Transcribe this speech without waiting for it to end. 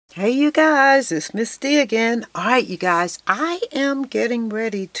Hey you guys, it's Miss D again. Alright you guys, I am getting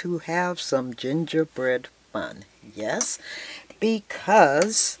ready to have some gingerbread fun. Yes,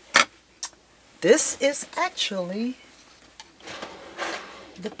 because this is actually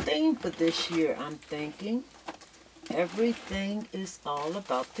the theme for this year, I'm thinking. Everything is all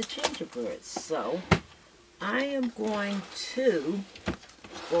about the gingerbread. So, I am going to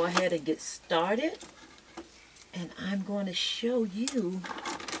go ahead and get started. And I'm going to show you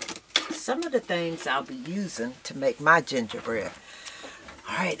some of the things I'll be using to make my gingerbread.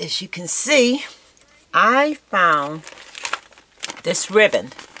 Alright, as you can see, I found this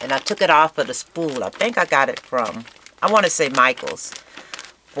ribbon and I took it off of the spool. I think I got it from, I want to say Michael's.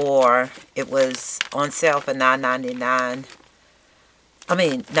 It was on sale for $9.99. I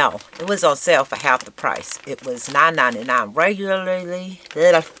mean, no, it was on sale for half the price. It was $9.99 regularly.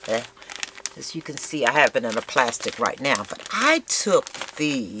 As you can see, I have it in a plastic right now. But I took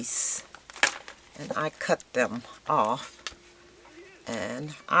these and I cut them off.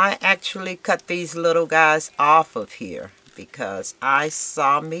 And I actually cut these little guys off of here because I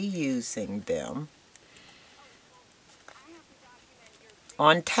saw me using them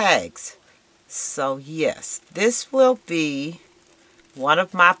on tags. So yes, this will be one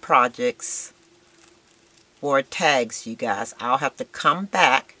of my projects for tags, you guys. I'll have to come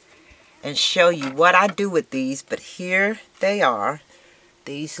back and show you what I do with these, but here they are.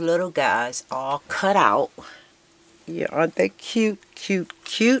 These little guys all cut out. Yeah, aren't they cute, cute,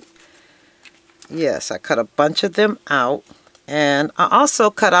 cute? Yes, I cut a bunch of them out. And I also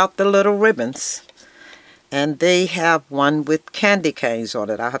cut out the little ribbons. And they have one with candy canes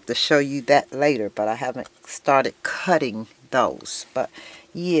on it. I'll have to show you that later, but I haven't started cutting those. But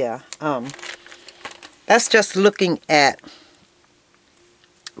yeah, that's just looking at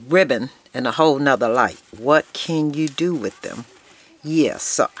ribbon in a whole nother light. What can you do with them? Yes,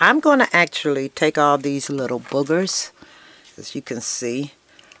 so I'm going to actually take all these little boogers. As you can see,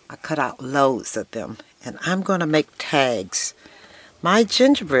 I cut out loads of them. And I'm going to make tags, my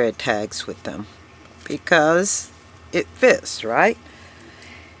gingerbread tags with them. Because it fits, right?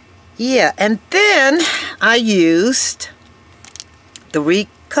 Yeah, and then I used the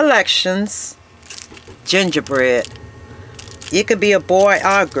Recollections gingerbread. It could be a boy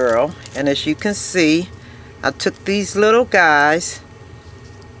or a girl. And as you can see, I took these little guys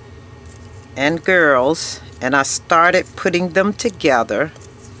and girls and I started putting them together.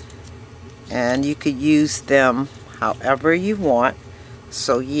 And you could use them however you want.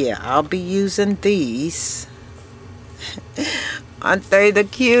 So yeah, I'll be using these. Aren't they the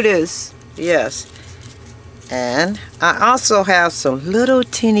cutest? Yes. And I also have some little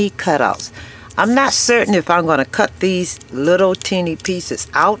teeny cutouts. I'm not certain if I'm going to cut these little teeny pieces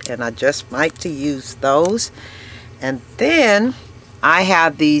out, and I just might to use those. And then I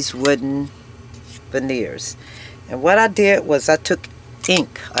have these wooden veneers. And what I did was I took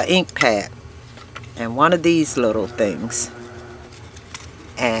ink, an ink pad, and one of these little things.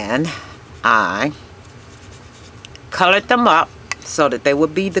 And I colored them up so that they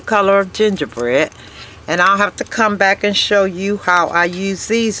would be the color of gingerbread. And I'll have to come back and show you how I use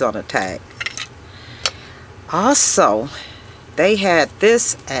these on a tag. Also, they had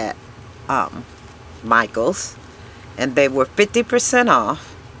this at Michael's. And they were 50%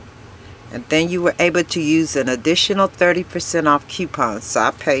 off. And then you were able to use an additional 30% off coupons. So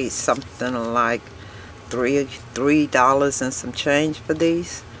I paid something like $3 and some change for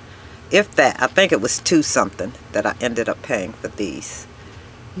these. If that, I think it was $2 something that I ended up paying for these.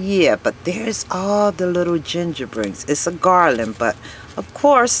 Yeah, but there's all the little gingerbreads. It's a garland, but of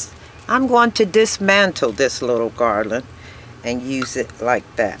course I'm going to dismantle this little garland and use it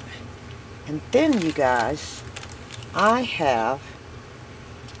like that. And then you guys, I have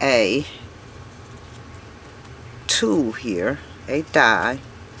a tool here, a die,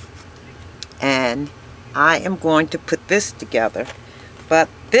 and I am going to put this together. But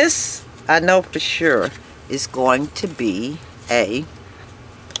this, I know for sure, is going to be a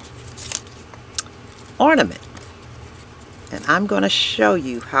ornament. And I'm going to show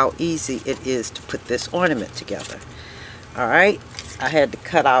you how easy it is to put this ornament together. Alright, I had to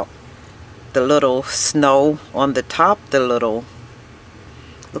cut out the little snow on the top, the little,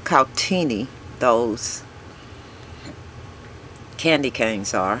 look how teeny those candy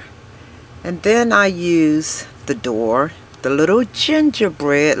canes are. And then I use the door, the little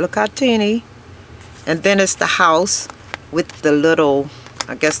gingerbread, look how teeny. And then it's the house with the little,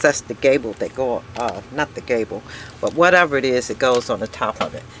 I guess that's the gable that go, not the gable, but whatever it is, it goes on the top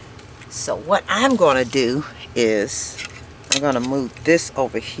of it. So what I'm going to do is, I'm going to move this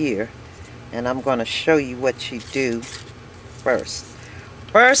over here, and I'm going to show you what you do first.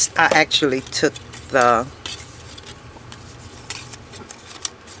 First, I actually took I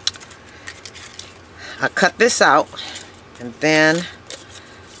cut this out, and then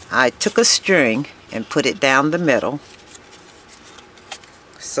I took a string and put it down the middle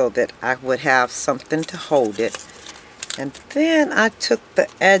so that I would have something to hold it. And then I took the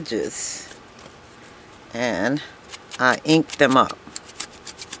edges and I inked them up.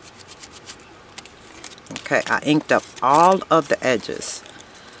 Okay, I inked up all of the edges.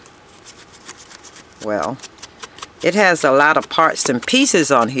 Well, it has a lot of parts and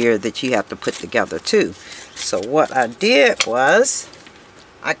pieces on here that you have to put together too. So what I did was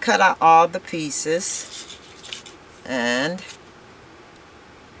I cut out all the pieces, and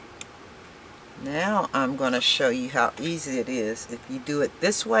now I'm going to show you how easy it is. If you do it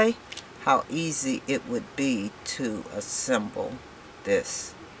this way, how easy it would be to assemble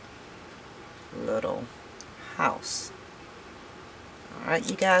this little house. Alright,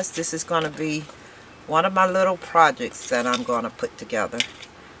 you guys, this is going to be one of my little projects that I'm going to put together.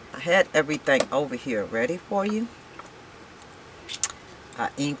 I had everything over here ready for you. I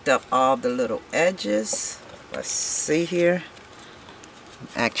inked up all the little edges. Let's see here. I'm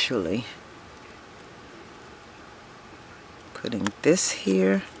actually putting this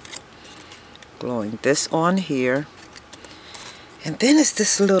here, gluing this on here, and then it's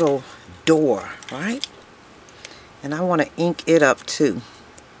this little door, right? And I want to ink it up too.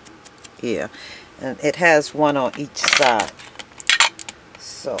 Yeah, and it has one on each side.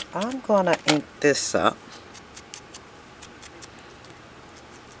 So I'm going to ink this up.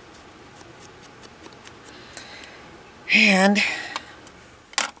 And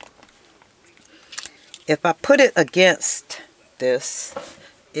if I put it against this,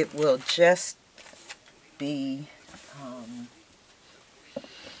 it will just be,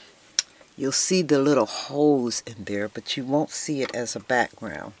 you'll see the little holes in there, but you won't see it as a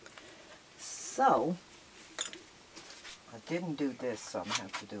background. So, I didn't do this, so I'm going to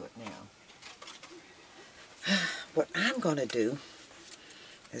have to do it now. What I'm going to do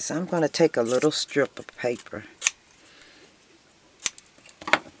is I'm going to take a little strip of paper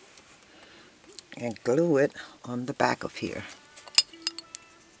and glue it on the back of here.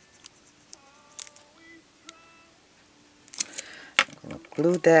 I'm going to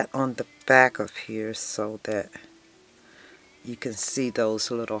glue that on the back of here so that you can see those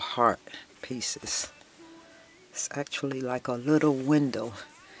little heart pieces. It's actually like a little window.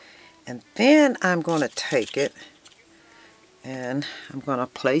 And then I'm going to take it and I'm going to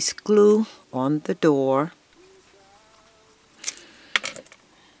place glue on the door.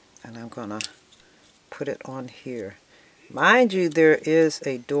 And I'm going to put it on here. Mind you, there is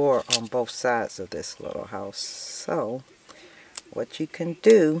a door on both sides of this little house. So what you can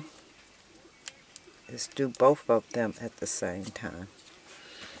do is do both of them at the same time.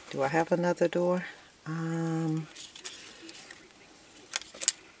 Do I have another door? I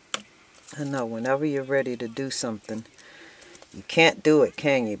know whenever you're ready to do something, you can't do it,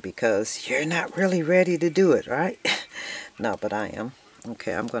 can you? Because you're not really ready to do it, right? No, but I am.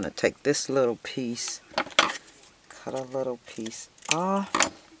 Okay, I'm going to take this little piece, cut a little piece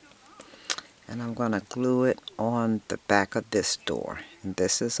off, and I'm going to glue it on the back of this door. And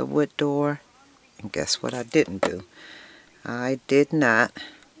this is a wood door. And guess what I didn't do? I did not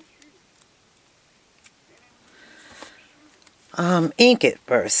ink it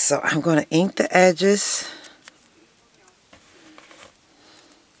first. So I'm going to ink the edges.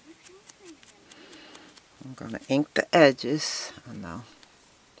 I'm going to ink the edges. I know.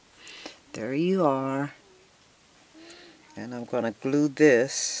 There you are. And I'm going to glue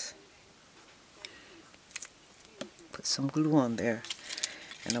this. Put some glue on there.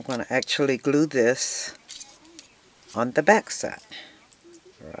 And I'm going to actually glue this on the back side.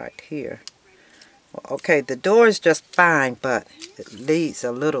 Right here. Well, okay, the door is just fine, but it needs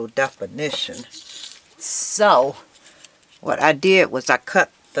a little definition. So, what I did was I cut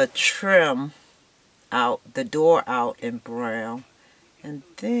the trim out, the door out in brown, and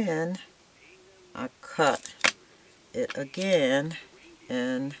then I cut it again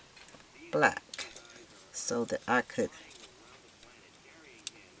in black so that I could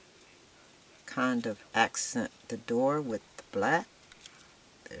kind of accent the door with the black.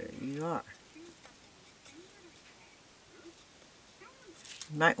 There you are.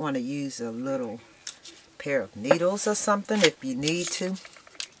 You might want to use a little pair of needles or something if you need to.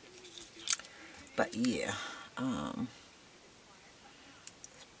 But yeah,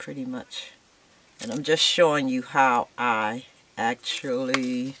 pretty much. And I'm just showing you how I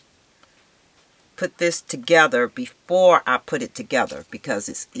actually put this together before I put it together, because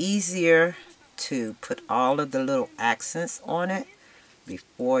it's easier to put all of the little accents on it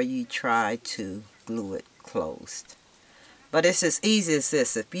before you try to glue it closed. But it's as easy as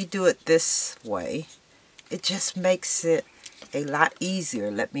this. If you do it this way, it just makes it a lot easier.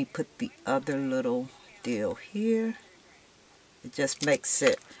 Let me put the other little deal here. It just makes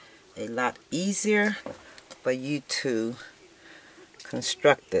it a lot easier for you to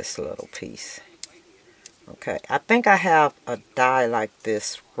construct this little piece. Okay, I think I have a die like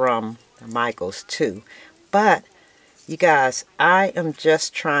this from Michaels too, but you guys, I am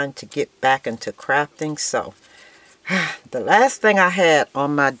just trying to get back into crafting. So the last thing I had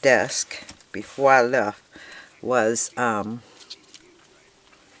on my desk before I left was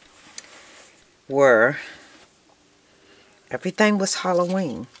everything was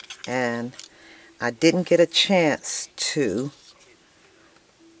Halloween, and I didn't get a chance to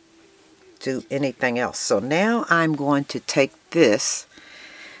do anything else. So now I'm going to take this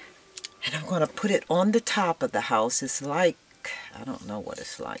and I'm going to put it on the top of the house. It's like, I don't know what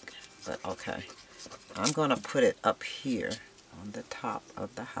it's like, but okay. I'm going to put it up here on the top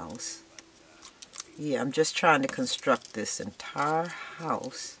of the house. Yeah, I'm just trying to construct this entire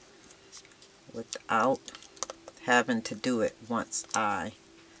house without having to do it once I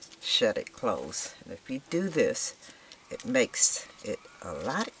shut it closed. And if you do this, it makes it a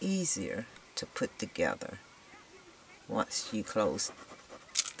lot easier to put together once you close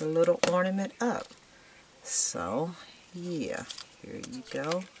the little ornament up. So yeah, here you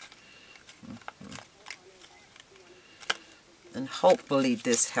go. And hopefully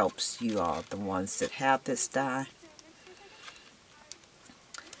this helps you all, the ones that have this die.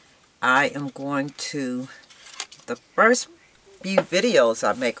 I am going to, the first few videos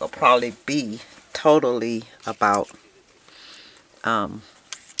I make will probably be totally about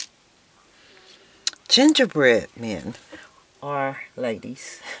gingerbread men or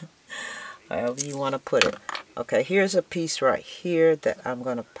ladies, however you want to put it. Okay, here's a piece right here that I'm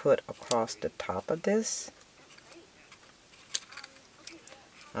going to put across the top of this.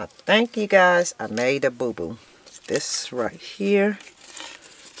 I think, you guys, I made a boo-boo. This right here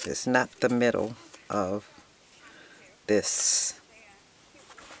is not the middle of this.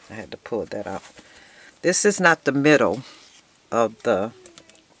 I had to pull that out. This is not the middle of the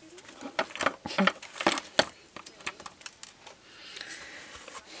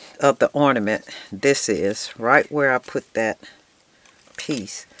ornament. This is right where I put that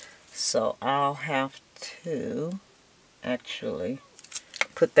piece. So I'll have to actually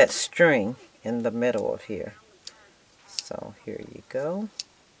put that string in the middle of here. So here you go.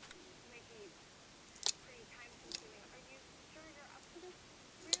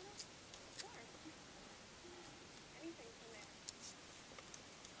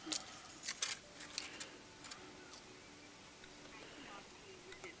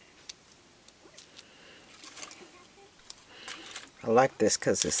 I like this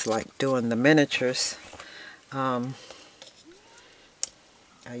because it's like doing the miniatures. I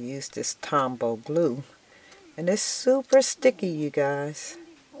used this Tombow glue, and it's super sticky, you guys.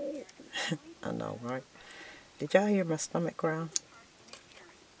 I know, right? Did y'all hear my stomach growl?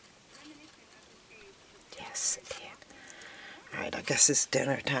 Yes, it did. Alright, I guess it's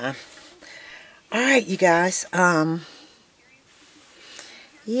dinner time. Alright, you guys.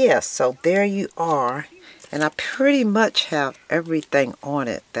 Yeah, so there you are. And I pretty much have everything on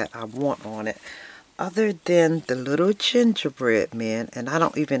it that I want on it, other than the little gingerbread men, and I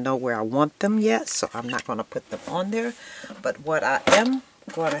don't even know where I want them yet, so I'm not going to put them on there. But what I am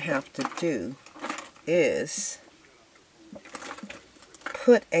going to have to do is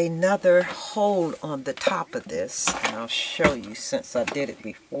put another hole on the top of this, and I'll show you, since I did it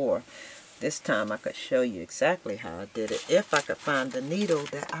before. This time I could show you exactly how I did it, if I could find the needle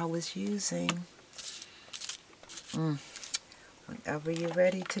that I was using. Whenever you're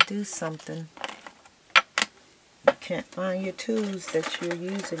ready to do something, you can't find your tools that you're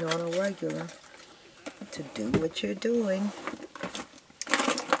using on a regular to do what you're doing.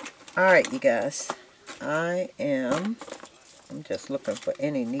 Alright, you guys, I'm just looking for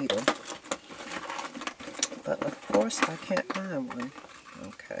any needle, but of course I can't find one.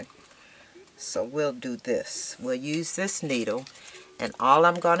 Okay, so we'll do this. We'll use this needle, and all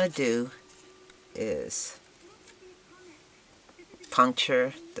I'm going to do is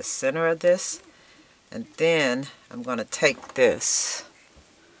puncture the center of this, and then I'm going to take this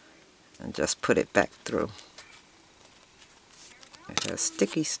and just put it back through. It has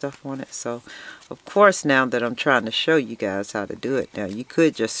sticky stuff on it, so of course, now that I'm trying to show you guys how to do it, now you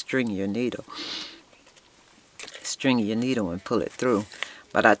could just string your needle and pull it through,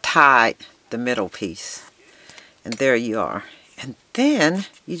 but I tied the middle piece, and there you are. And then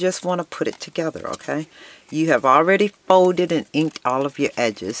you just want to put it together, okay? you have already folded and inked all of your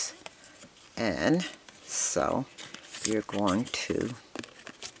edges. And so you're going to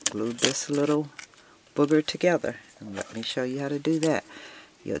glue this little booger together. And let me show you how to do that.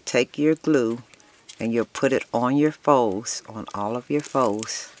 You'll take your glue and you'll put it on your folds, on all of your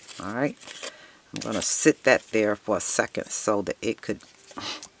folds. Alright? I'm going to sit that there for a second so that it could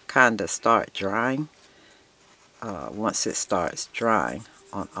kind of start drying. Once it starts drying,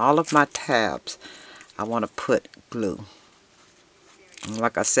 on all of my tabs, I want to put glue. And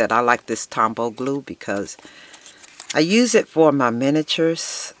like I said, I like this Tombow glue because I use it for my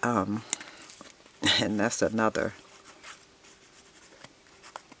miniatures. And that's a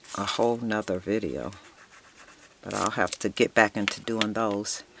whole nother video. But I'll have to get back into doing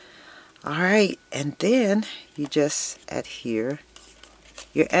those. Alright, and then you just adhere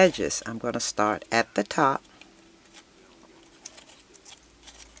your edges. I'm going to start at the top.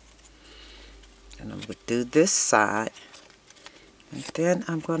 And I'm going to do this side. And then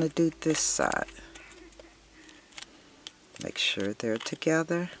I'm going to do this side. Make sure they're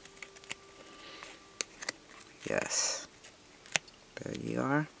together. Yes. There you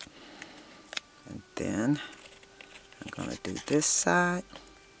are. And then I'm going to do this side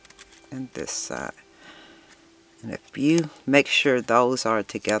and this side. And if you make sure those are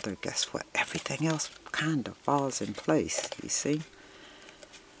together, guess what? Everything else kind of falls in place, you see?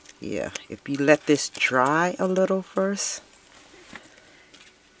 Yeah, if you let this dry a little first,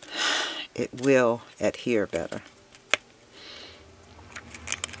 it will adhere better.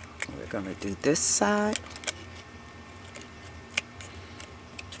 We're going to do this side.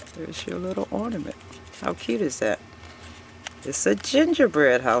 There's your little ornament. How cute is that? It's a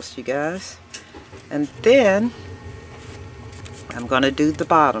gingerbread house, you guys. And then I'm going to do the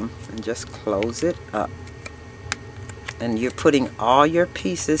bottom and just close it up. And you're putting all your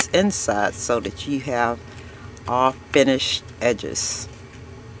pieces inside so that you have all finished edges.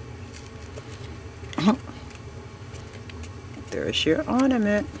 There's your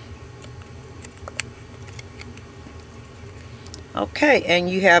ornament. Okay, and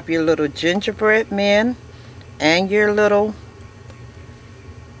you have your little gingerbread men and your little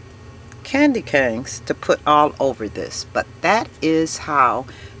candy canes to put all over this. But that is how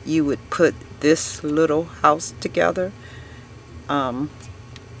you would put this little house together. And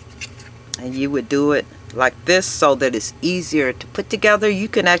you would do it like this so that it's easier to put together. You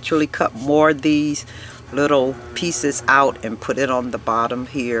can actually cut more of these little pieces out and put it on the bottom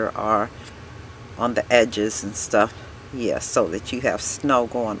here or on the edges and stuff. Yeah, so that you have snow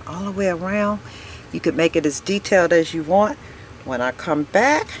going all the way around. You could make it as detailed as you want. When I come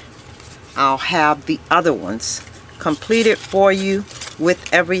back, I'll have the other ones completed for you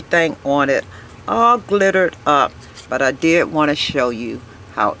with everything on it, all glittered up. But I did want to show you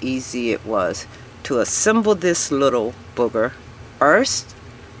how easy it was to assemble this little booger first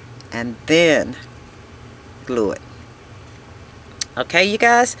and then glue it. Okay, you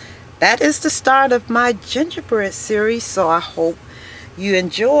guys, that is the start of my gingerbread series, so I hope you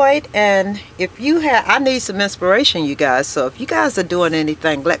enjoyed. And if you have, I need some inspiration, you guys, so if you guys are doing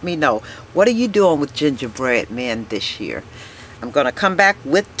anything, let me know. What are you doing with gingerbread men this year? I'm going to come back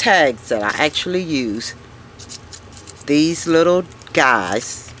with tags that I actually use these little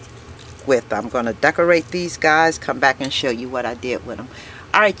guys with. I'm going to decorate these guys, come back and show you what I did with them.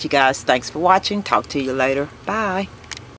 Alright, you guys, thanks for watching. Talk to you later. Bye.